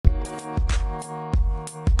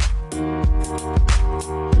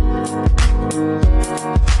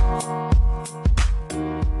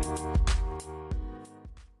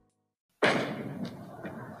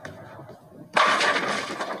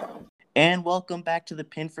and welcome back to the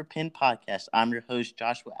Pin for Pin podcast. I'm your host,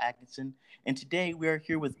 Joshua Atkinson, and today we are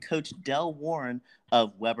here with Coach Del Warren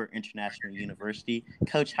of Weber International University.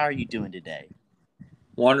 Coach, how are you doing today?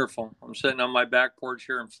 Wonderful. I'm sitting on my back porch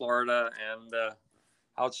here in Florida and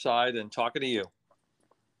outside and talking to you.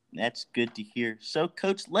 That's good to hear. So,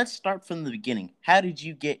 Coach, let's start from the beginning. How did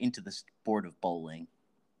you get into the sport of bowling?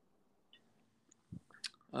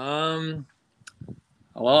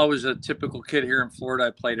 Well, I was a typical kid here in Florida.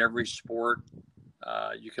 I played every sport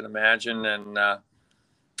you can imagine, and I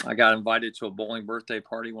got invited to a bowling birthday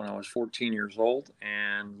party when I was 14 years old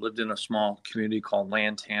and lived in a small community called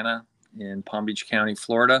Lantana in Palm Beach County,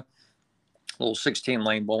 Florida. A little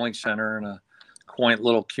 16-lane bowling center in a quaint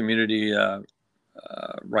little community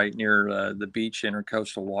right near the beach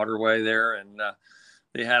intercoastal waterway there. And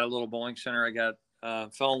they had a little bowling center. I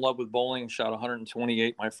fell in love with bowling, shot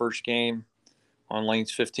 128 my first game on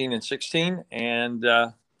lanes 15 and 16, and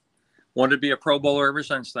wanted to be a pro bowler ever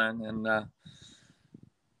since then. And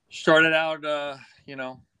started out,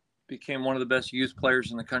 became one of the best youth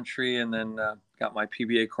players in the country, and then got my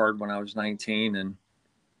PBA card when I was 19,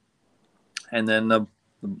 and then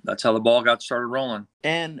that's how the ball got started rolling.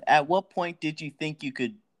 And at what point did you think you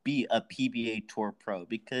could be a PBA Tour pro?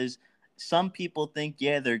 Because some people think,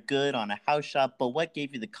 yeah, they're good on a house shot, but what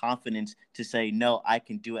gave you the confidence to say, no, I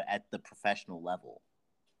can do it at the professional level?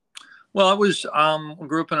 Well, I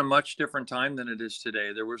grew up in a much different time than it is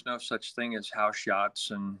today. There was no such thing as house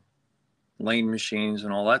shots and lane machines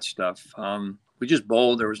and all that stuff. We just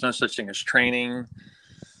bowled. There was no such thing as training.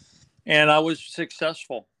 And I was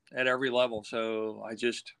successful at every level. So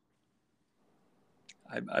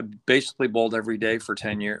I basically bowled every day for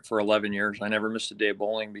 11 years. I never missed a day of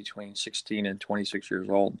bowling between 16 and 26 years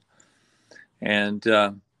old. And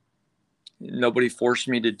nobody forced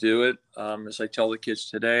me to do it. As I tell the kids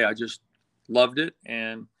today, I just loved it.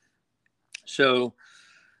 And so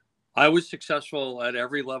I was successful at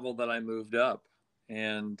every level that I moved up.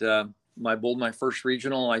 And I bowled my first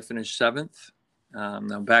regional. I finished 7th.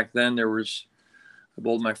 Now back then I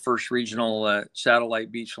bowled my first regional at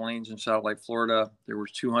Satellite Beach Lanes in Satellite, Florida. There was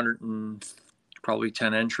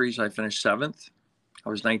 210 entries. I finished 7th. I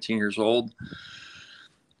was 19 years old.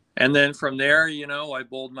 And then from there, I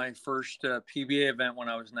bowled my first PBA event when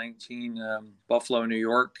I was 19, Buffalo, New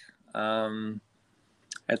York.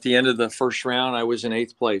 At the end of the first round, I was in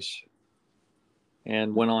 8th place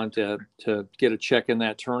and went on to get a check in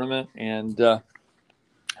that tournament. And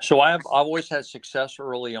so I've always had success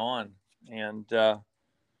early on. And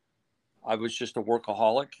I was just a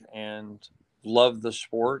workaholic and loved the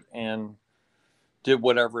sport and did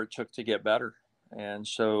whatever it took to get better. And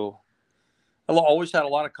so I always had a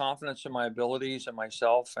lot of confidence in my abilities and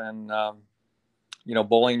myself. And,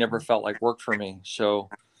 bowling never felt like work for me. So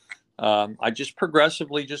I just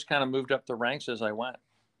progressively just kind of moved up the ranks as I went.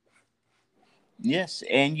 Yes,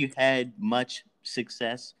 and you had much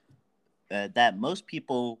success that most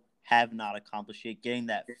people have not accomplished yet, getting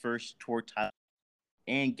that first tour title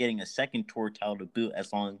and getting a second tour title to boot.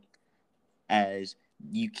 As long as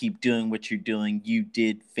you keep doing what you're doing, you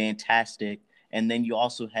did fantastic. And then you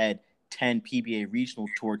also had 10 PBA regional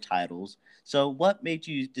tour titles. So what made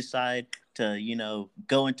you decide to,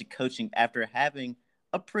 go into coaching after having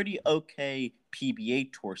a pretty okay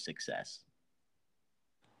PBA tour success?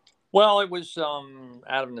 Well, it was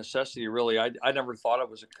out of necessity, really. I never thought I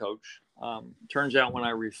was a coach. Turns out when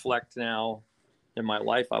I reflect now in my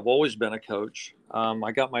life, I've always been a coach.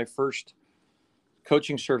 I got my first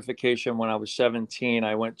coaching certification when I was 17.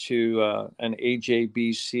 I went to an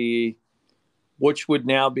AJBC, which would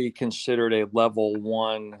now be considered a level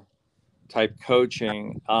 1 type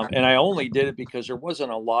coaching. And I only did it because there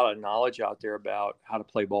wasn't a lot of knowledge out there about how to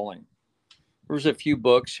play bowling. There was a few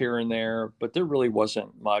books here and there, but there really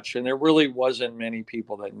wasn't much. And there really wasn't many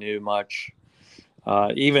people that knew much.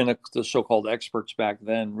 Even the so-called experts back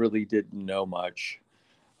then really didn't know much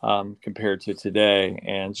compared to today.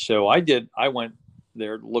 And so I went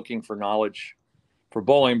there looking for knowledge for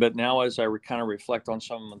bowling. But now as I kind of reflect on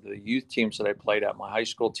some of the youth teams that I played at, my high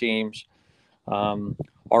school teams,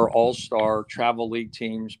 our all-star travel league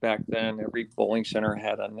teams back then, every bowling center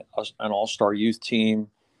had an all-star youth team,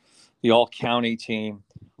 the all-county team.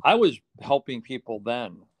 I was helping people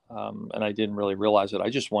then, and I didn't really realize it.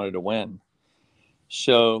 I just wanted to win.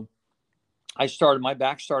 So my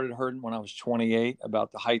back started hurting when I was 28.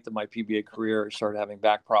 About the height of my PBA career, I started having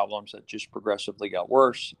back problems that just progressively got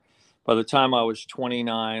worse. By the time I was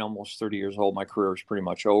 29, almost 30 years old, my career was pretty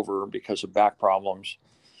much over because of back problems.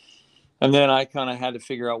 And then I kind of had to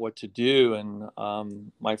figure out what to do. And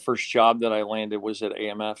my first job that I landed was at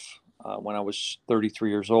AMF when I was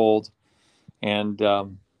 33 years old. And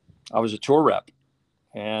I was a tour rep,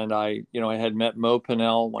 and I had met Mo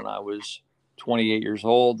Pinnell when I was 28 years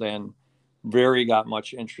old, and very got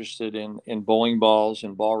much interested in bowling balls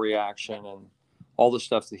and ball reaction and all the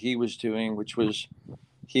stuff that he was doing, which was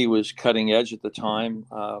he was cutting edge at the time,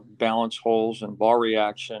 balance holes and ball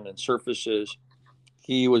reaction and surfaces.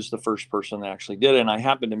 He was the first person that actually did it. And I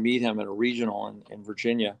happened to meet him at a regional in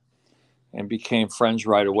Virginia and became friends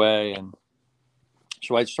right away. And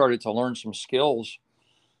so I started to learn some skills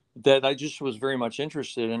that I just was very much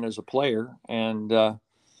interested in as a player, and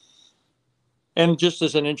just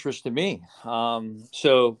as an interest to me.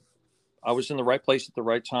 So I was in the right place at the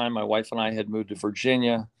right time. My wife and I had moved to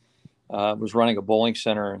Virginia. Was running a bowling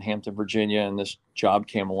center in Hampton, Virginia, and this job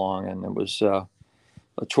came along, and it was a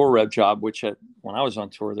tour rep job, which when I was on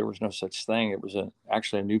tour, there was no such thing. It was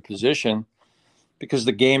actually a new position because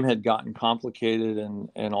the game had gotten complicated,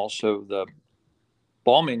 and also the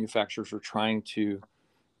ball manufacturers were trying to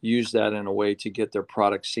use that in a way to get their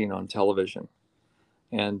products seen on television.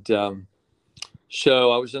 And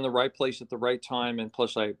so I was in the right place at the right time, and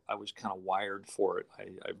plus I was kind of wired for it.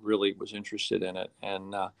 I really was interested in it.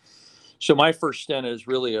 And so my first stint as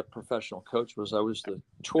really a professional coach I was the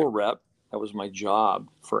tour rep. That was my job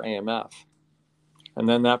for AMF. And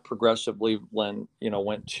then that progressively went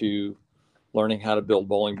to learning how to build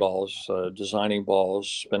bowling balls, designing balls,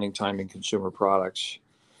 spending time in consumer products.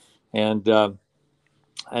 And that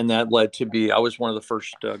led to I was one of the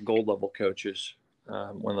first gold level coaches,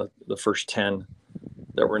 one of the first 10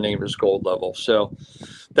 that were named as gold level. So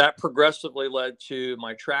that progressively led to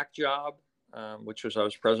my track job, which was I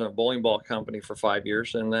was president of Bowling Ball Company for 5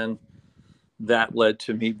 years. And then that led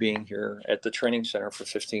to me being here at the training center for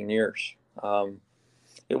 15 years.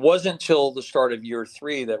 It wasn't until the start of year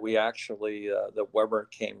 3 that we actually, that Weber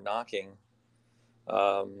came knocking,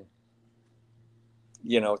 to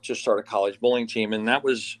start a college bowling team. And that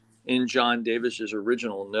was in John Davis's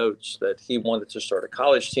original notes that he wanted to start a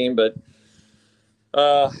college team. But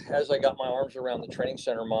as I got my arms around the training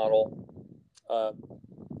center model,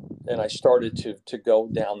 and I started to go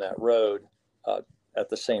down that road, at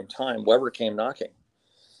the same time, Weber came knocking.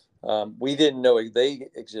 We didn't know they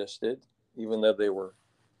existed, even though they were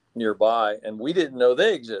nearby, and we didn't know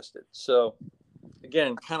they existed. So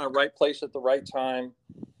again, kind of right place at the right time.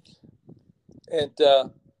 And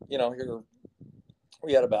here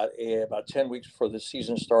we had about 10 weeks before the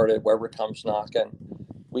season started, Weber comes knocking.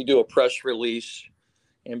 We do a press release,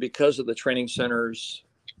 and because of the training center's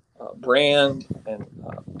brand, and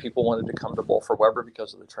people wanted to come to bowl for Weber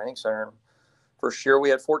because of the training center. First year we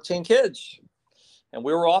had 14 kids, and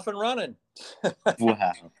we were off and running.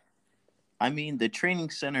 Wow. I mean, the training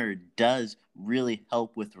center does really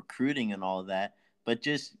help with recruiting and all that, but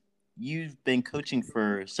just you've been coaching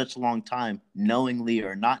for such a long time, knowingly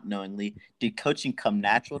or not knowingly. Did coaching come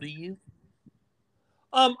natural to you?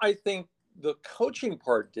 I think the coaching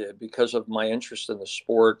part did because of my interest in the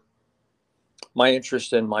sport, my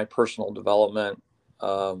interest in my personal development,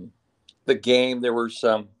 the game. There was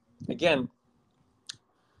again,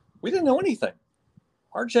 we didn't know anything.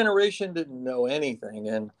 Our generation didn't know anything,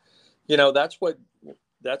 and that's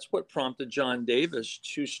what prompted John Davis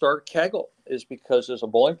to start Kegel, is because as a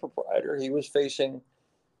bowling proprietor, he was facing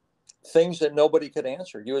things that nobody could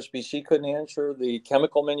answer. USBC couldn't answer, the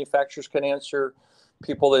chemical manufacturers couldn't answer,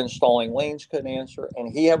 people installing lanes couldn't answer,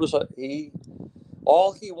 and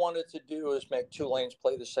all he wanted to do is make 2 lanes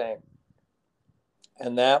play the same,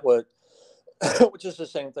 and that would. Which is the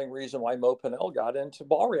same reason why Mo Pinnell got into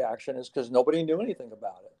ball reaction, is because nobody knew anything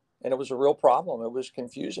about it. And it was a real problem. It was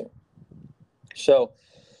confusing. So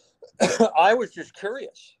I was just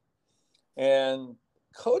curious. And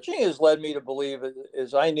coaching has led me to believe,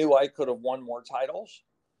 is I knew I could have won more titles.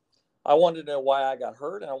 I wanted to know why I got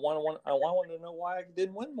hurt, and I wanted to know why I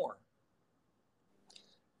didn't win more.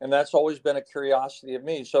 And that's always been a curiosity of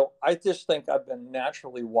me. So I just think I've been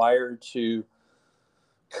naturally wired to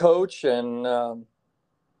coach, and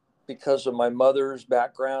because of my mother's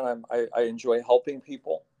background, I enjoy helping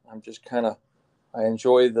people. I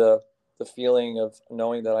enjoy the feeling of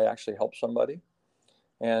knowing that I actually help somebody,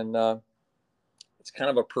 and it's kind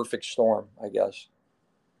of a perfect storm, I guess.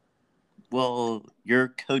 Well, your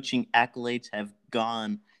coaching accolades have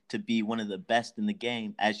gone to be one of the best in the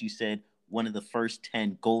game. As you said, one of the first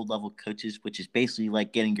 10 gold level coaches, which is basically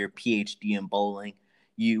like getting your PhD in bowling.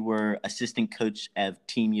 You were assistant coach of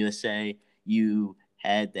Team USA. You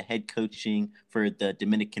had the head coaching for the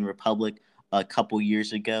Dominican Republic a couple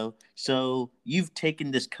years ago. So you've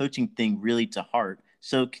taken this coaching thing really to heart.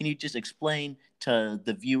 So can you just explain to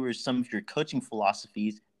the viewers some of your coaching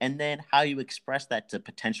philosophies and then how you express that to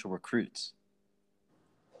potential recruits?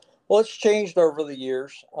 Well, it's changed over the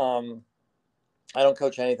years. I don't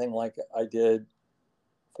coach anything like I did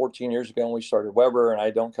 14 years ago when we started Weber, and I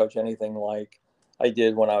don't coach anything like I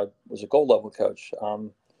did when I was a gold level coach.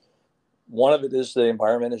 One of it is the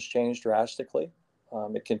environment has changed drastically.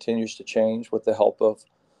 It continues to change with the help of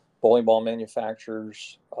bowling ball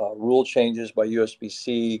manufacturers, rule changes by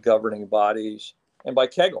USBC, governing bodies, and by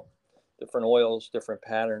Kegel. Different oils, different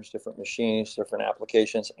patterns, different machines, different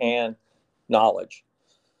applications, and knowledge.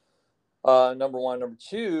 Number one. Number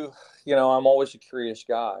two, I'm always a curious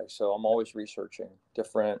guy, so I'm always researching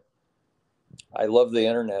different. I love the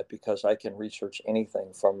internet because I can research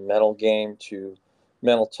anything from mental game to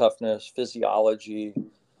mental toughness, physiology.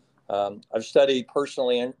 I've studied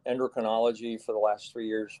personally endocrinology for the last 3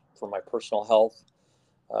 years for my personal health,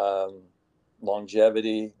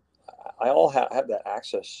 longevity. I all have that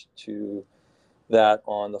access to that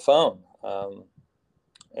on the phone.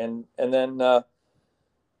 And then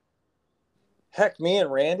heck, me and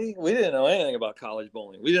Randy, we didn't know anything about college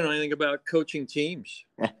bowling. We didn't know anything about coaching teams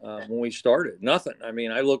when we started. Nothing. I mean,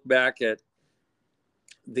 I look back at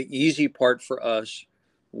the easy part for us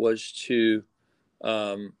was to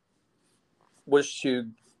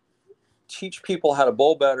teach people how to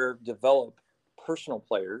bowl better, develop personal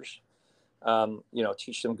players,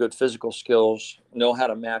 teach them good physical skills, know how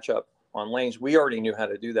to match up on lanes. We already knew how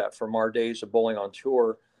to do that from our days of bowling on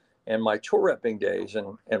tour and my tour repping days.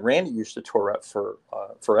 And Randy used to tour rep for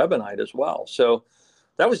Ebonite as well. So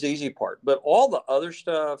that was the easy part. But all the other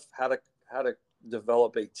stuff, how to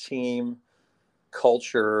develop a team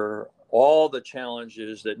culture, all the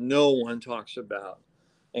challenges that no one talks about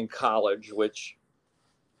in college, which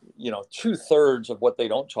 2/3 of what they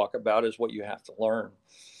don't talk about is what you have to learn.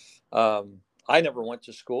 I never went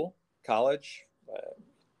to school, college.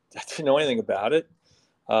 I didn't know anything about it.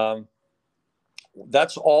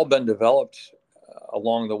 That's all been developed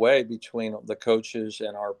along the way between the coaches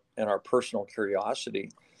and our personal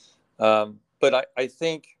curiosity. But I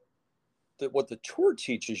think that what the tour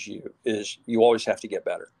teaches you is you always have to get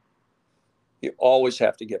better. You always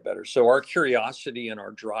have to get better. So our curiosity and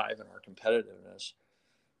our drive and our competitiveness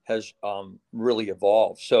has really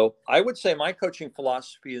evolved. So I would say my coaching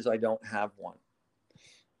philosophy is I don't have one.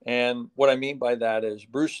 And what I mean by that is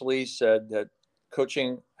Bruce Lee said that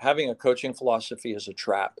having a coaching philosophy is a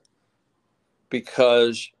trap,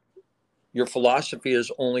 because your philosophy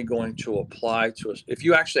is only going to apply to us. If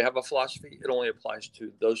you actually have a philosophy, it only applies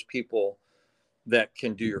to those people that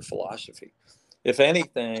can do your philosophy. If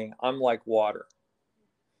anything, I'm like water.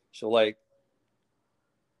 So like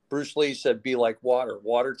Bruce Lee said, be like water.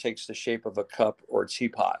 Water takes the shape of a cup or a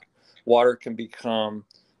teapot. Water can become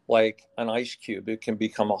like an ice cube. It can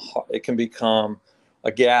become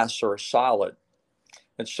a gas or a solid.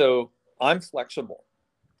 And so I'm flexible.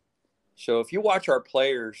 So if you watch our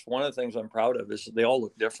players, one of the things I'm proud of is they all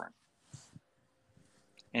look different.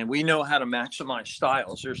 And we know how to maximize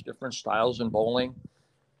styles. There's different styles in bowling.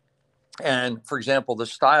 And for example, the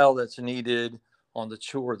style that's needed on the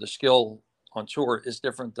tour, the skill on tour is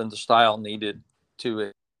different than the style needed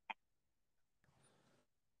to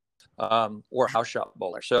or house shot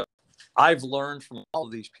bowler. So I've learned from all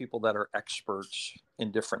of these people that are experts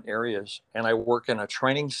in different areas. And I work in a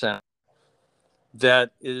training center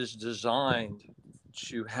that is designed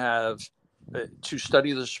to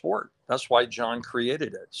study the sport. That's why John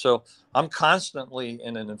created it. So I'm constantly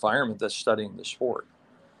in an environment that's studying the sport.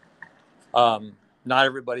 Not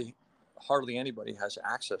everybody, hardly anybody has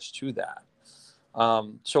access to that.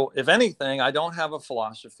 So if anything, I don't have a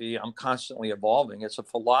philosophy. I'm constantly evolving. It's a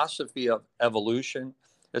philosophy of evolution.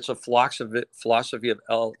 It's a philosophy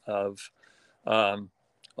of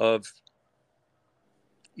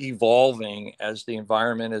evolving as the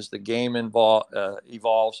environment, as the game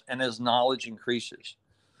evolves, and as knowledge increases.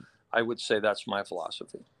 I would say that's my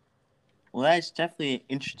philosophy. Well, that's definitely an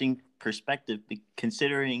interesting perspective,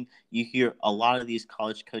 considering you hear a lot of these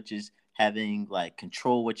college coaches having like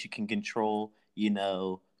control what you can control,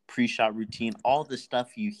 pre-shot routine, all the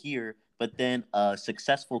stuff you hear, but then a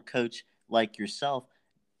successful coach like yourself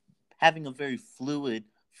having a very fluid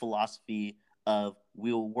philosophy of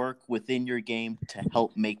we'll work within your game to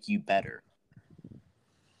help make you better.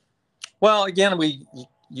 Well, again,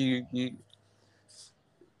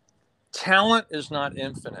 talent is not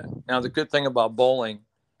infinite. Now, the good thing about bowling,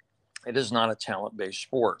 it is not a talent-based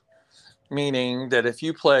sport, meaning that if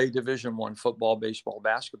you play Division I football, baseball,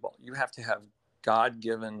 basketball, you have to have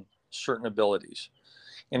God-given certain abilities.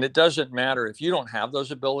 And it doesn't matter if you don't have those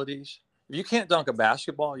abilities. If you can't dunk a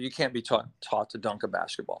basketball, you can't be taught to dunk a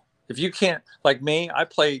basketball. If you can't, like me, I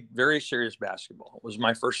played very serious basketball. It was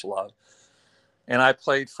my first love. And I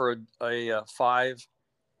played for a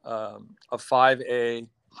a 5A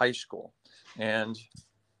high school. And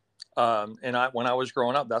when I was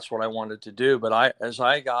growing up, that's what I wanted to do. But as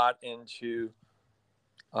I got into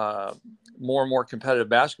more and more competitive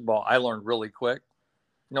basketball, I learned really quick.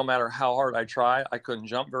 No matter how hard I try, I couldn't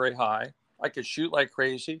jump very high. I could shoot like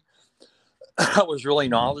crazy. I was really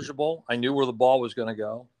knowledgeable. I knew where the ball was going to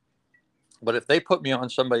go. But if they put me on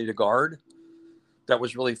somebody to guard that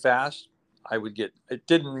was really fast, it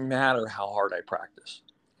didn't matter how hard I practiced.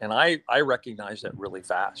 And I recognized that really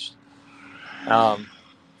fast.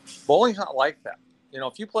 Bowling's not like that.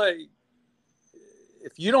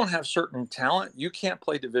 If you don't have certain talent, you can't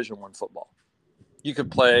play Division I football. You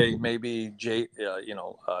could play maybe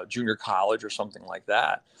junior college or something like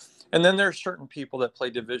that. And then there's certain people that play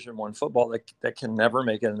Division I football that can never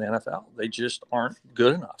make it in the NFL. They just aren't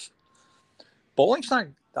good enough. Bowling's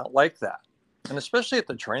not like that. And especially at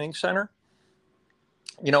the training center,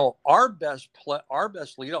 our best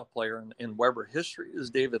leadoff player in Weber history is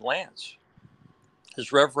David Lance.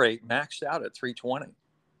 His rev rate maxed out at 320.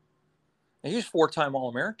 And he's 4-time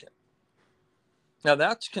All-American. Now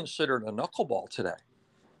that's considered a knuckleball today.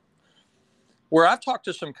 Where I've talked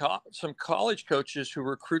to some college coaches who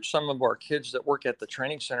recruit some of our kids that work at the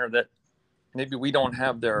training center that maybe we don't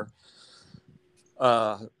have their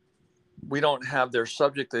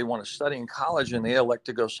subject they want to study in college, and they elect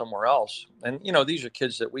to go somewhere else. And, these are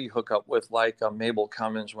kids that we hook up with, like Mabel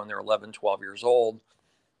Cummins when they're 11, 12 years old.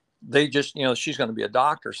 They just, she's going to be a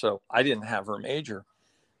doctor. So I didn't have her major.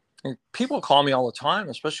 And people call me all the time,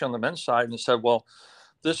 especially on the men's side, and said, well,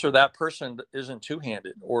 this or that person isn't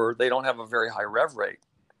two-handed, or they don't have a very high rev rate.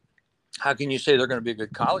 How can you say they're going to be a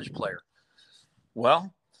good college player?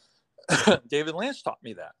 Well, David Lance taught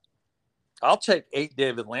me that. I'll take 8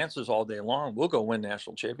 David Lances all day long. We'll go win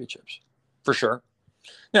national championships for sure.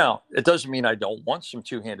 Now, it doesn't mean I don't want some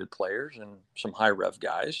two-handed players and some high rev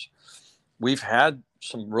guys. We've had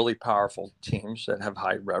some really powerful teams that have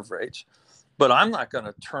high rev rates, but I'm not going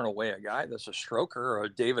to turn away a guy that's a stroker or a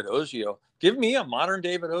David Ozio. Give me a modern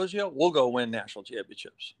David Ozio, we'll go win national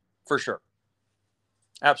championships for sure.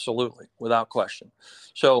 Absolutely, without question.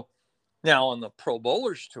 So now on the Pro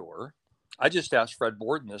Bowlers Tour, I just asked Fred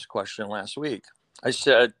Borden this question last week. I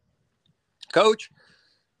said, Coach,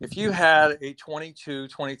 if you had a 22,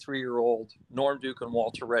 23-year-old Norm Duke and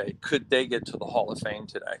Walter Ray, could they get to the Hall of Fame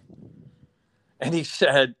today? And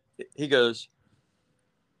he goes,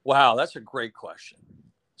 wow, that's a great question.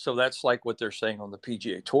 So that's like what they're saying on the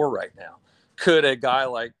PGA Tour right now. Could a guy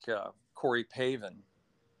like Corey Pavin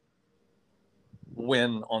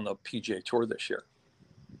win on the PGA Tour this year?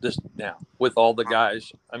 Now, with all the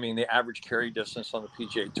guys, I mean, the average carry distance on the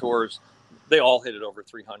PGA Tours, they all hit it over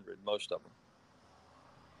 300, most of them.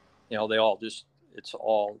 They all it's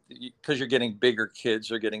all because you're getting bigger kids,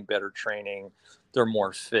 they're getting better training, they're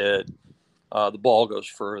more fit, the ball goes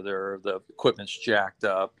further, the equipment's jacked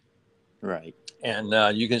up. Right.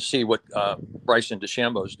 And you can see what Bryson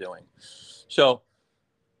DeChambeau is doing. So,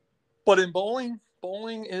 but in bowling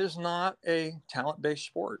is not a talent-based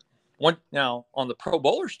sport. Now, on the Pro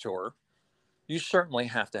Bowlers Tour, you certainly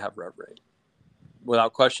have to have rev rate,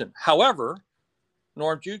 without question. However,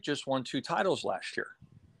 Norm Duke just won 2 titles last year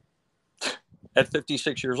at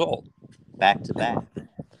 56 years old. Back to back.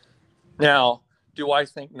 Now, do I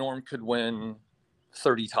think Norm could win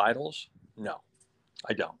 30 titles? No,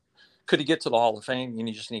 I don't. Could he get to the Hall of Fame?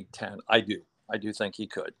 You just need 10. I do think he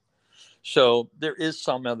could. So there is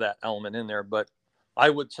some of that element in there, but I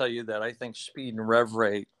would tell you that I think speed and rev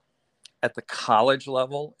rate at the college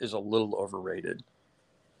level is a little overrated.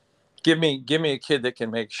 Give me a kid that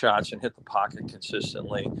can make shots and hit the pocket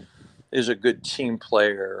consistently, is a good team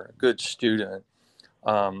player, good student,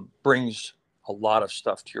 brings a lot of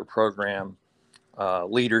stuff to your program,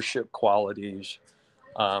 leadership qualities,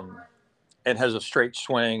 and has a straight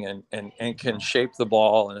swing and can shape the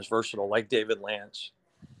ball and is versatile like David Lance.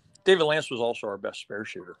 David Lance was also our best spare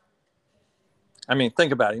shooter. I mean,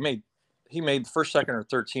 think about it. He made first, second, or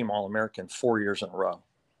third team All-American 4 years in a row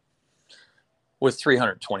with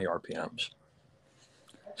 320 RPMs.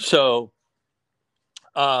 So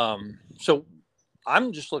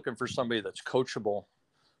I'm just looking for somebody that's coachable,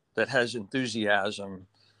 that has enthusiasm.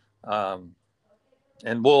 And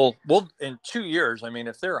we'll in 2 years, I mean,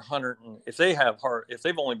 if they're 100, if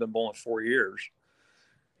they've only been bowling 4 years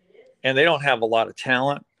and they don't have a lot of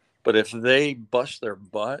talent, but if they bust their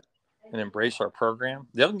butt and embrace our program,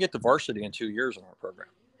 they'll get to varsity in 2 years in our program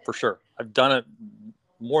for sure. I've done it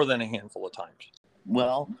more than a handful of times.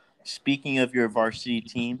 Well, speaking of your varsity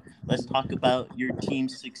team, let's talk about your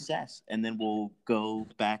team's success, and then we'll go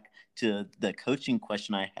back to the coaching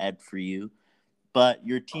question I had for you. But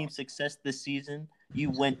your team's success this season, You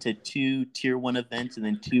went to 2 Tier 1 events and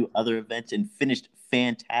then 2 other events and finished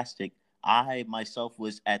fantastic. I myself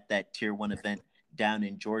was at that Tier 1 event down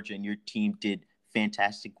in Georgia, and your team did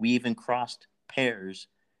fantastic. We even crossed pairs,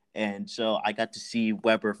 and so I got to see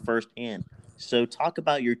Weber firsthand. So, talk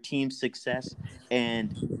about your team's success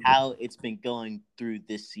and how it's been going through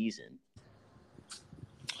this season.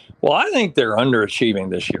 Well, I think they're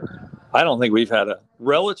underachieving this year. I don't think we've had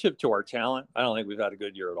relative to our talent, I don't think we've had a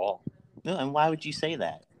good year at all. No, and why would you say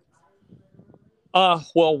that?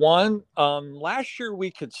 Well, last year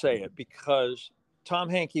we could say it because Tom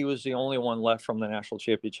Hankey was the only one left from the national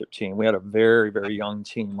championship team. We had a very, very young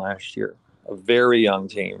team last year, a very young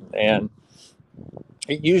team. And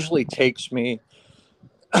it usually takes me,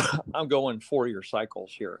 I'm going 4-year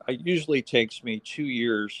cycles here. It usually takes me 2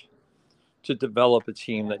 years to develop a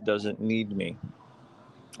team that doesn't need me.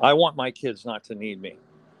 I want my kids not to need me.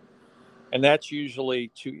 And that's usually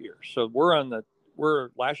 2 years. So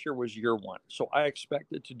last year was year 1. So I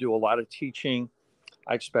expected to do a lot of teaching.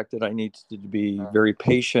 I expected I needed to be very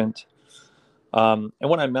patient. And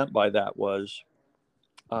what I meant by that was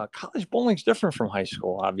college bowling is different from high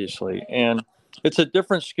school, obviously. And it's a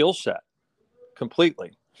different skill set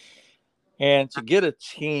completely. And to get a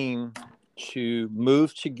team to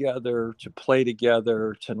move together, to play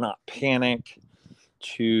together, to not panic,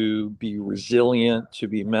 to be resilient, to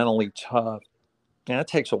be mentally tough, and that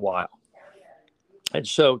takes a while. And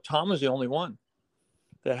so Tom was the only one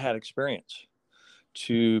that had experience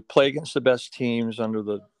to play against the best teams under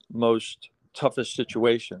the most toughest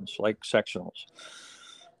situations like sectionals.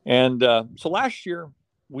 And so last year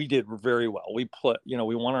we did very well. We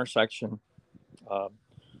won our section.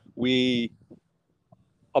 We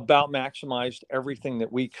about maximized everything that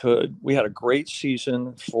we could. We had a great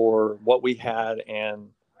season for what we had and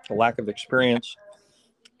the lack of experience.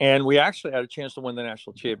 And we actually had a chance to win the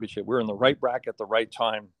national championship. We were in the right bracket at the right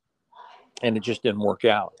time, and it just didn't work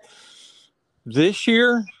out. This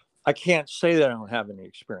year, I can't say that I don't have any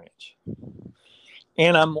experience.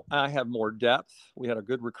 And I have more depth. We had a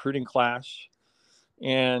good recruiting class.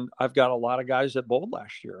 And I've got a lot of guys that bowled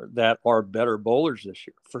last year that are better bowlers this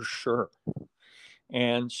year, for sure.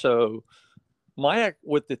 And so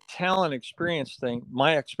with the talent experience thing,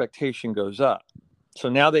 my expectation goes up. So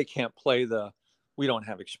now they can't play we don't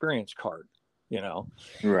have experience card,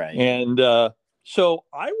 Right. And so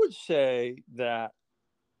I would say that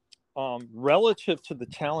relative to the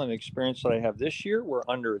talent experience that I have this year, we're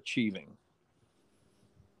underachieving.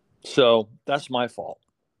 So that's my fault.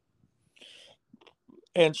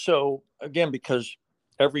 And so again, because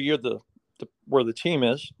every year where the team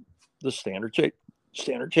is, the standard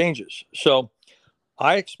changes. So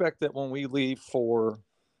I expect that when we leave for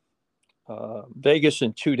Vegas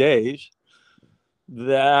in 2 days,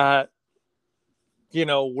 that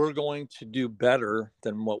we're going to do better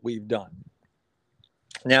than what we've done.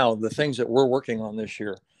 Now, the things that we're working on this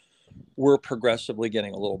year, we're progressively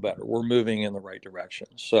getting a little better. We're moving in the right direction.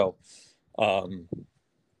 So,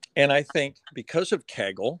 and I think because of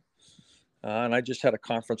Kegel, and I just had a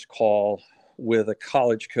conference call with a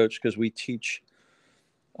college coach because we teach,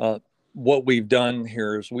 what we've done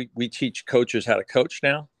here is we teach coaches how to coach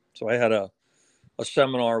now. So I had a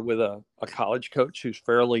seminar with a college coach who's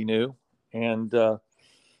fairly new. And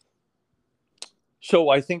so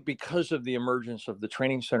I think because of the emergence of the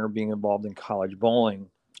training center being involved in college bowling,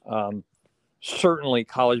 certainly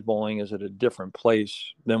college bowling is at a different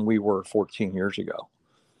place than we were 14 years ago.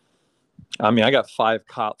 I mean, I got 5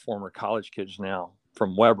 former college kids now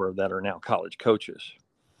from Weber that are now college coaches.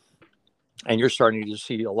 And you're starting to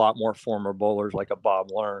see a lot more former bowlers like a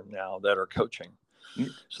Bob Learn now that are coaching.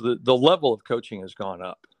 So the level of coaching has gone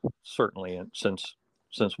up, certainly, since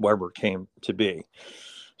Weber came to be.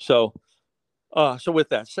 So with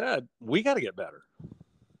that said, we got to get better.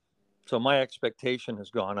 So my expectation has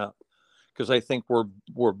gone up because I think we're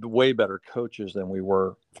way better coaches than we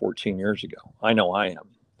were 14 years ago. I know I am.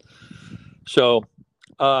 So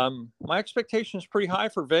my expectation is pretty high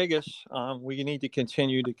for Vegas. We need to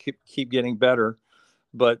continue to keep getting better.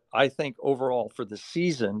 But I think overall for the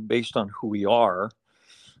season, based on who we are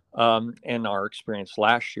and our experience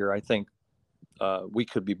last year, I think we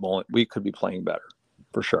could be playing better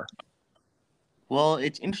for sure. Well,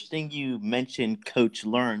 it's interesting you mentioned Coach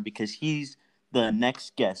Learn because he's the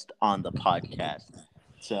next guest on the podcast.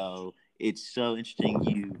 So it's so interesting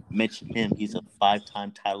you mentioned him. He's a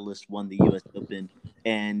 5-time titleist, won the U.S. Open,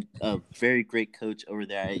 and a very great coach over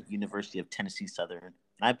there at University of Tennessee Southern. And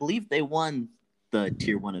I believe they won the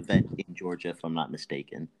Tier 1 event in Georgia, if I'm not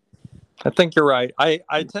mistaken. I think you're right. I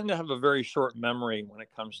tend to have a very short memory when it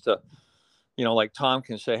comes to like Tom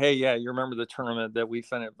can say, "Hey, yeah, you remember the tournament that we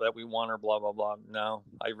finished, that we won, or blah blah blah." No,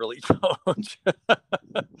 I really don't.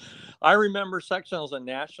 I remember sectionals and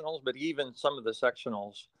nationals, but even some of the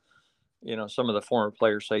sectionals, some of the former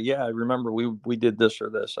players say, "Yeah, I remember we did this or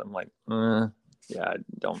this." I'm like, yeah,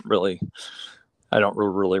 I don't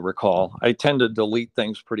really recall. I tend to delete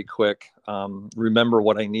things pretty quick. Remember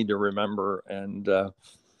what I need to remember, and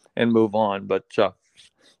move on. But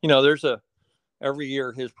there's every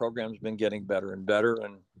year his program's been getting better and better.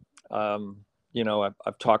 And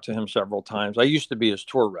I've talked to him several times. I used to be his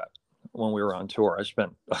tour rep when we were on tour. I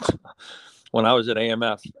spent when I was at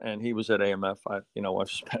AMF and he was at AMF. I've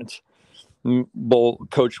spent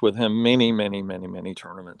coached with him many, many, many, many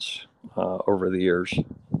tournaments over the years.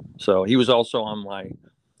 So he was also on my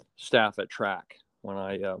staff at track when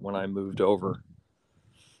I moved over.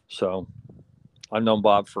 So I've known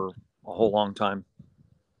Bob for a whole long time.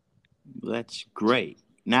 That's great.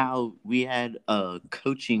 Now we had a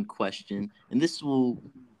coaching question, and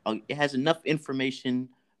it has enough information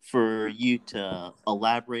for you to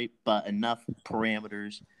elaborate, but enough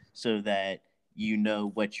parameters so that you know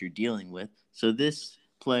what you're dealing with. So this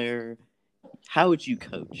player, how would you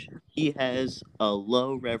coach? He has a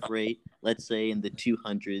low rev rate, let's say in the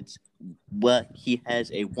 200s. What he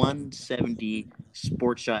has a 170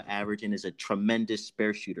 sports shot average and is a tremendous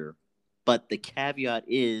spare shooter. But the caveat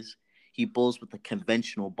is he bowls with a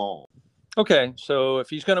conventional ball. Okay, so if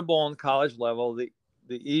he's going to bowl on college level, the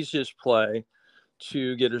easiest play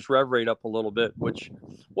to get his rev rate up a little bit,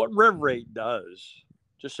 what rev rate does,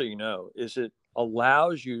 just so you know, is it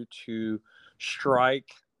allows you to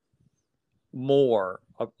strike more,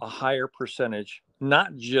 a higher percentage,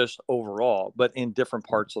 not just overall, but in different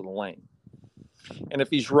parts of the lane. And if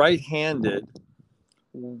he's right-handed,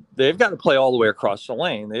 they've got to play all the way across the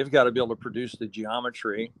lane. They've got to be able to produce the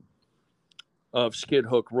geometry of skid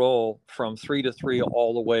hook roll from 3-3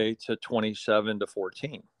 all the way to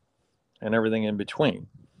 27-14 and everything in between.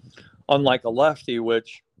 Unlike a lefty,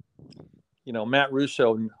 which, Matt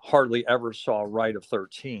Russo hardly ever saw right of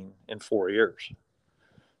 13 in 4 years.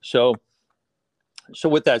 So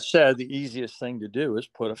with that said, the easiest thing to do is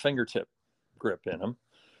put a fingertip grip in him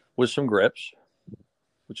with some grips,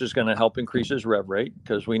 which is going to help increase his rev rate,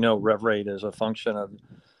 because we know rev rate is a function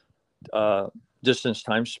of distance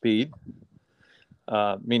times speed,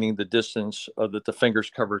 meaning the distance that the fingers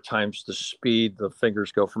cover times the speed the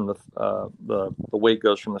fingers go from the weight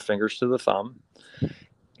goes from the fingers to the thumb.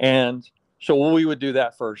 And so we would do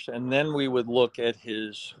that first, and then we would look at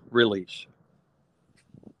his release.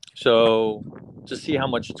 So to see how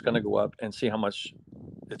much it's going to go up and see how much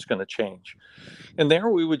it's going to change. And there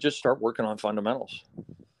we would just start working on fundamentals.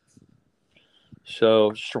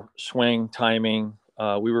 So swing, timing.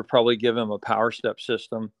 We would probably give him a power step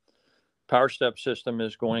system. Power step system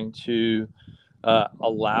is going to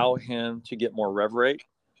allow him to get more rev rate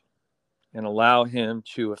and allow him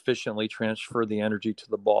to efficiently transfer the energy to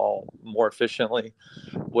the ball more efficiently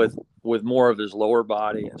with more of his lower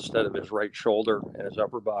body instead of his right shoulder and his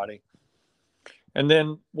upper body. And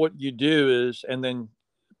then what you do is, and then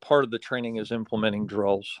part of the training is implementing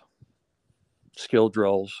drills, skill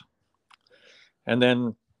drills. And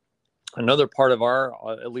then another part of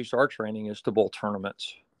at least our training is to bowl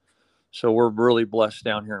tournaments. So we're really blessed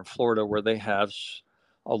down here in Florida where they have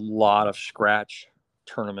a lot of scratch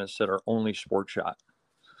tournaments that are only sport shot.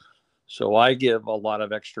 So I give a lot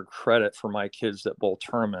of extra credit for my kids that bowl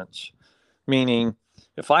tournaments, meaning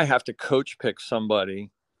if I have to coach pick somebody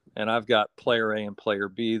and I've got player A and player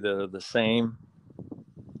B that are the same,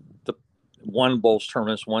 the one bowls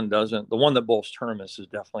tournaments, one doesn't. The one that bowls tournaments is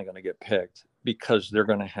definitely going to get picked because they're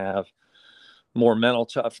going to have more mental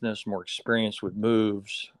toughness, more experience with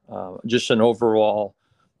moves, just an overall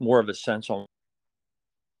more of a sense on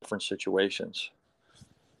different situations.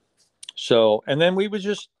 So, and then we would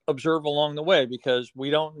just observe along the way because we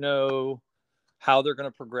don't know how they're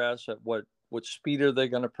going to progress, at what speed are they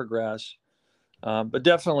going to progress. But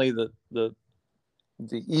definitely the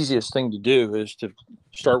easiest thing to do is to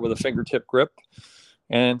start with a fingertip grip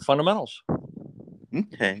and fundamentals.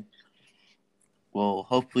 Okay. Well,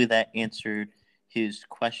 hopefully that answered his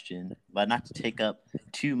question, but not to take up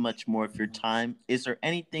too much more of your time. Is there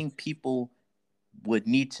anything people would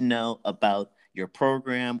need to know about your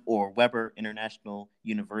program or Weber International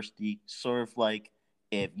University? Sort of like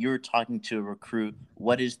if you're talking to a recruit,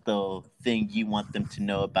 what is the thing you want them to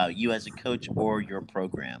know about you as a coach or your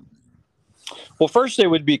program? Well, first, they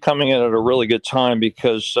would be coming in at a really good time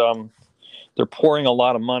because they're pouring a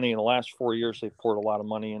lot of money. In the last 4 years, they've poured a lot of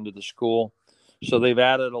money into the school. So they've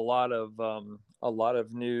added a lot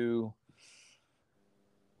of new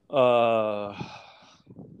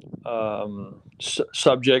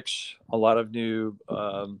subjects, a lot of new.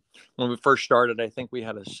 When we first started, I think we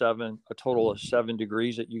had a total of 7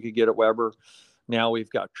 degrees that you could get at Weber. Now we've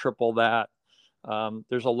got triple that.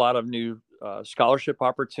 There's a lot of new scholarship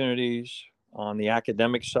opportunities on the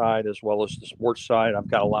academic side as well as the sports side. I've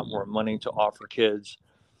got a lot more money to offer kids,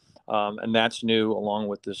 and that's new, along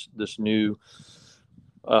with this new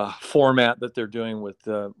format that they're doing with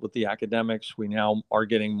the academics. We now are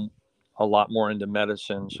getting a lot more into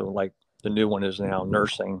medicine. So like the new one is now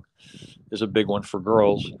nursing is a big one for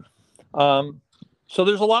girls. So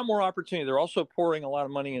there's a lot more opportunity. They're also pouring a lot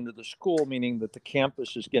of money into the school, meaning that the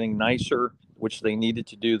campus is getting nicer, which they needed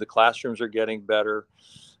to do. The classrooms are getting better.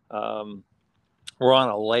 We're on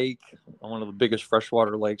a lake, one of the biggest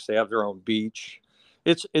freshwater lakes. They have their own beach.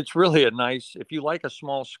 It's really a nice, if you like a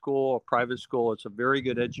small school, a private school, it's a very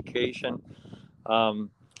good education.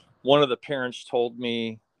 One of the parents told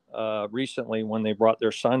me recently when they brought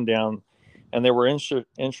their son down and they were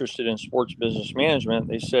interested in sports business management,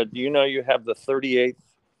 they said, do you know you have the 38th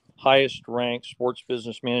highest ranked sports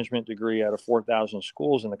business management degree out of 4,000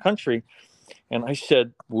 schools in the country? And I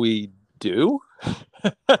said, we do?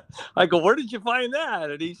 I go, where did you find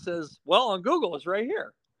that? And he says, well, on Google, it's right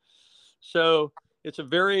here. So it's a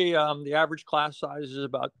very, the average class size is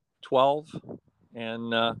about 12.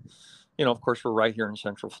 And, of course, we're right here in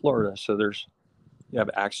Central Florida. So you have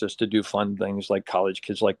access to do fun things like college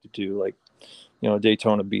kids like to do, like,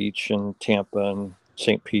 Daytona Beach and Tampa and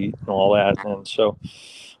St. Pete and all that. And so,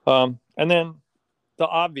 and then the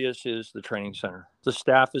obvious is the training center. The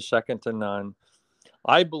staff is second to none.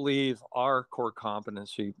 I believe our core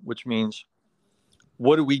competency, which means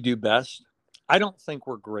what do we do best? I don't think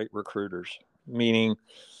we're great recruiters, meaning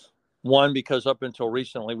one, because up until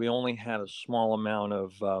recently, we only had a small amount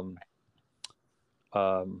of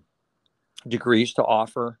degrees to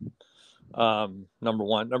offer. Number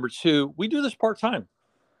one. Number two, we do this part-time.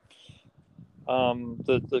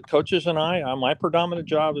 The coaches and my predominant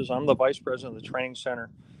job is I'm the vice president of the training center,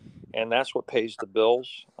 and that's what pays the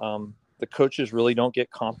bills. The coaches really don't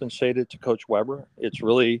get compensated to coach Weber. It's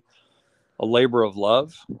really a labor of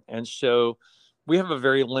love. And so we have a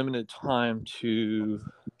very limited time to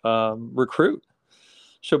recruit.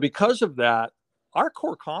 So because of that, our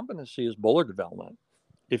core competency is bowler development.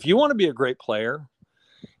 If you want to be a great player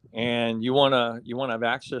and you want to have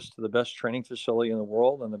access to the best training facility in the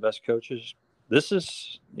world and the best coaches, this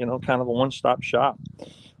is, kind of a one-stop shop.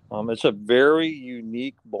 It's a very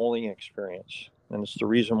unique bowling experience, and it's the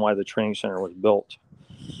reason why the training center was built.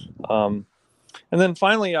 And then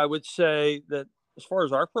finally, I would say that as far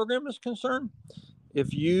as our program is concerned,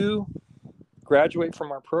 if you graduate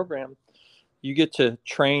from our program, you get to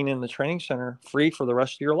train in the training center free for the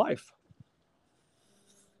rest of your life.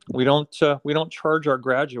 We don't charge our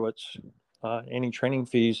graduates any training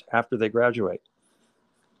fees after they graduate.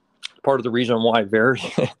 Part of the reason why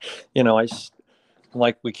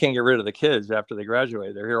we can't get rid of the kids after they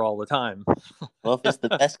graduate. They're here all the time. Well, if it's the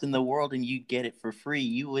best in the world and you get it for free,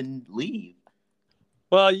 you wouldn't leave.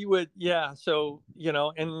 Well, you would, yeah. So,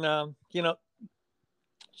 so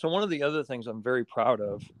one of the other things I'm very proud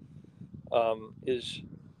of is,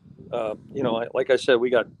 like I said, we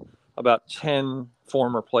got about 10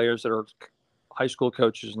 former players that are high school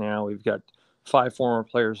coaches now. We've got 5 former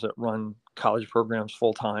players that run college programs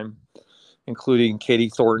full time, including Katie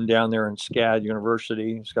Thornton down there in SCAD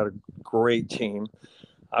University. She's got a great team.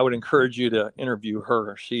 I would encourage you to interview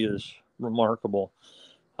her. She is remarkable.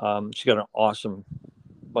 She's got an awesome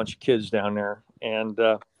bunch of kids down there. And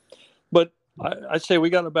but I'd say we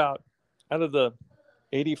got about, out of the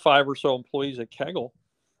 85 or so employees at Kegel,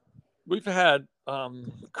 we've had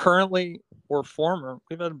currently or former,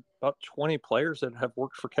 we've had about 20 players that have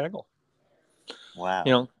worked for Kegel.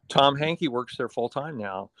 Wow. Tom Hankey works there full time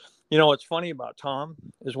now. What's funny about Tom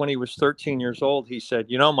is when he was 13 years old, he said,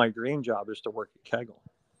 my dream job is to work at Kegel.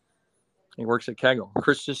 He works at Kegel.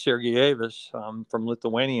 Christos Sergeyevis from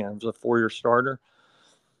Lithuania was a 4-year starter.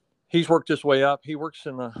 He's worked his way up. He works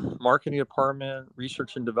in the marketing department,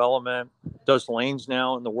 research and development, does lanes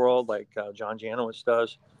now in the world like John Janowitz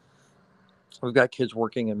does. We've got kids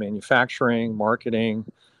working in manufacturing, marketing,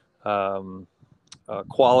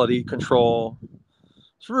 quality control.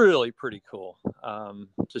 It's really pretty cool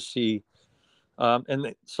to see.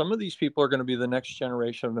 And some of these people are going to be the next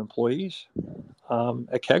generation of employees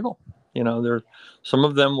at Kegel. Some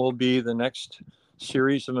of them will be the next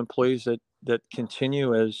series of employees that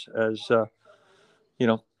continue as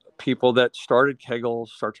people that started Kegel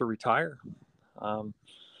start to retire.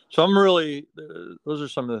 So those are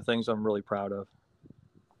some of the things I'm really proud of.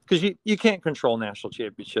 Because you can't control national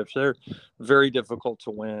championships. They're very difficult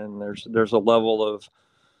to win. There's a level of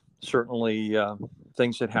certainly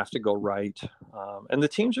things that have to go right. And the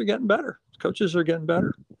teams are getting better. Coaches are getting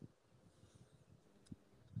better.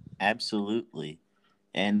 Absolutely.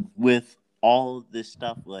 And with all this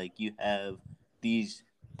stuff, like you have these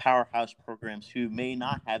powerhouse programs who may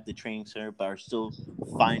not have the training center but are still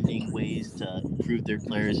finding ways to improve their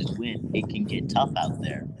players and win. It can get tough out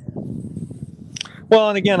there. Well,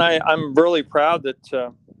 and again, I'm really proud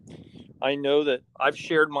that I know that I've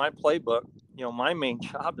shared my playbook. You know, my main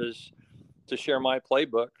job is to share my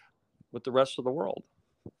playbook with the rest of the world.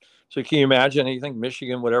 So can you imagine anything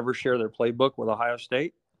Michigan would ever share their playbook with Ohio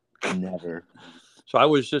State? Never. So I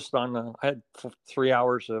was just I had 3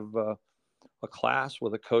 hours of a class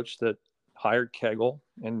with a coach that hired Kegel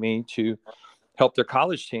and me to help their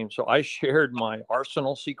college team. So I shared my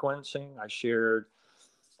arsenal sequencing. I shared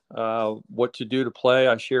what to do to play.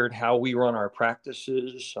 I shared how we run our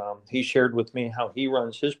practices. He shared with me how he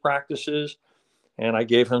runs his practices. And I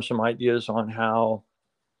gave him some ideas on how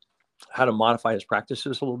to modify his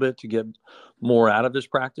practices a little bit to get more out of his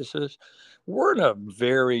practices. We're in a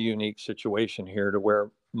very unique situation here to where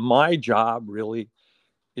my job really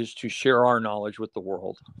is to share our knowledge with the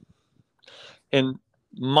world. And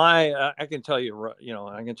I can tell you, you know,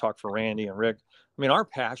 I can talk for Randy and Rick. I mean, our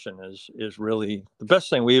passion is really the best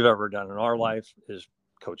thing we've ever done in our life is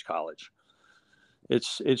coach college.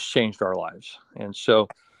 It's changed our lives. And so,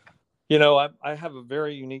 you know, I have a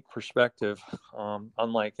very unique perspective,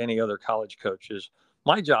 unlike any other college coaches.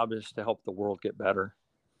 My job is to help the world get better.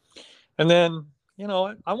 And then, you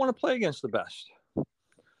know, I want to play against the best.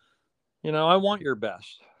 You know, I want your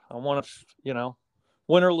best. I want to, you know,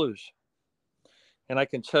 win or lose. And I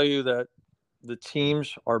can tell you that the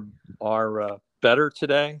teams are better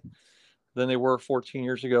today than they were 14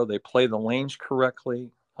 years ago. They play the lanes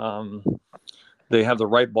correctly. They have the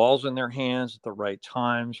right balls in their hands at the right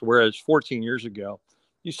times. Whereas 14 years ago,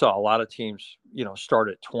 you saw a lot of teams, you know, start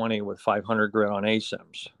at 20 with 500 grit on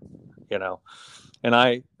ASIMs, you know. And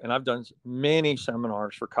I've done many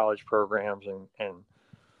seminars for college programs, and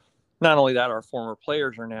not only that, our former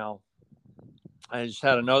players are now. I just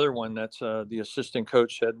had another one that's the assistant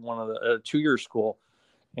coach at one of the 2-year school,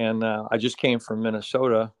 and I just came from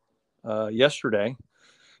Minnesota yesterday,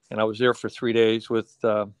 and I was there for 3 days with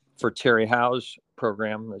for Terry Howe's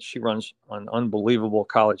program that she runs an unbelievable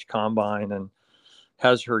college combine and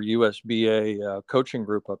has her USBA coaching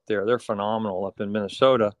group up there. They're phenomenal up in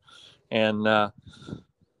Minnesota, and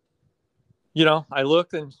you know, I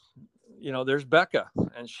looked and you know, there's Becca,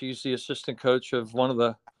 and she's the assistant coach of one of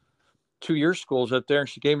the 2-year schools up there, and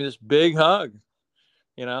she gave me this big hug,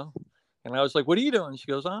 you know, and I was like, "What are you doing?" She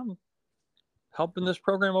goes, "I'm helping this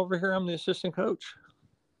program over here. I'm the assistant coach."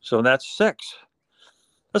 So that's 6.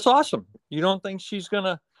 That's awesome. You don't think she's going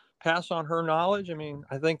to pass on her knowledge? I mean,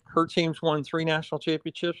 I think her team's won 3 national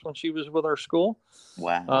championships when she was with our school.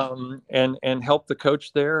 Wow. And help the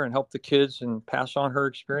coach there and help the kids and pass on her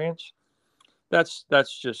experience. That's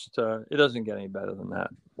just it doesn't get any better than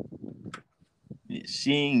that.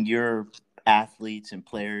 Seeing your athletes and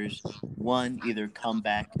players, one, either come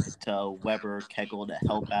back to Weber or Kegel to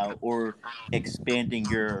help out, or expanding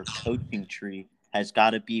your coaching tree has got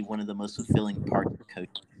to be one of the most fulfilling parts of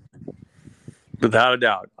coaching. Without a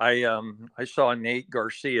doubt. I saw Nate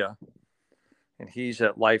Garcia, and he's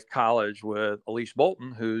at Life College with Elise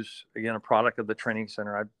Bolton, who's, again, a product of the training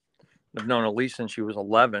center. I've known Elise since she was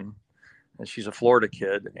 11, and she's a Florida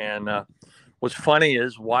kid. And what's funny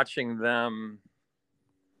is watching them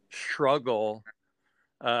struggle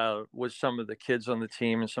with some of the kids on the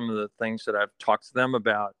team and some of the things that I've talked to them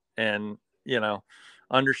about, and, you know,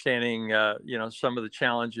 understanding, you know, some of the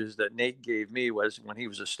challenges that Nate gave me was when he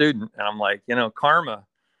was a student. And I'm like, you know, karma's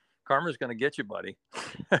going to get you, buddy.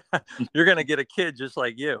 You're going to get a kid just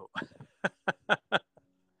like you.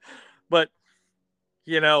 But,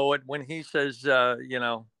 you know, when he says, you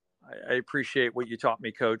know, I appreciate what you taught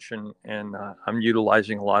me, coach. And I'm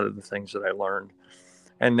utilizing a lot of the things that I learned.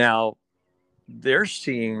 And now they're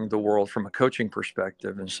seeing the world from a coaching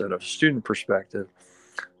perspective instead of a student perspective.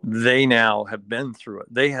 They now have been through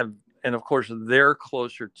it. They have, and of course, they're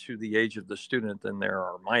closer to the age of the student than they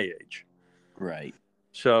are my age. Right.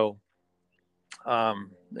 So, you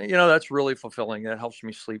know, that's really fulfilling. That helps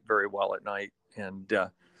me sleep very well at night. And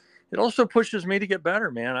it also pushes me to get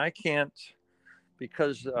better, man. I can't,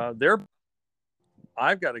 because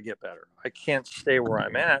I've got to get better. I can't stay where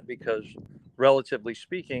I'm at because, relatively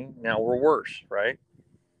speaking, now we're worse, right?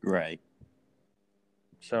 Right.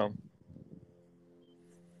 So,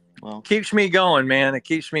 well, keeps me going, man. It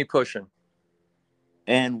keeps me pushing.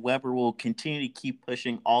 And Weber will continue to keep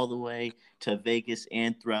pushing all the way to Vegas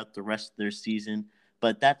and throughout the rest of their season.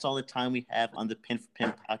 But that's all the time we have on the Pin for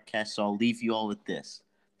Pin podcast, so I'll leave you all with this.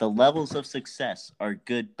 The levels of success are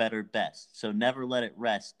good, better, best. So never let it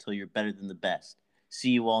rest till you're better than the best. See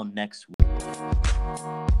you all next week.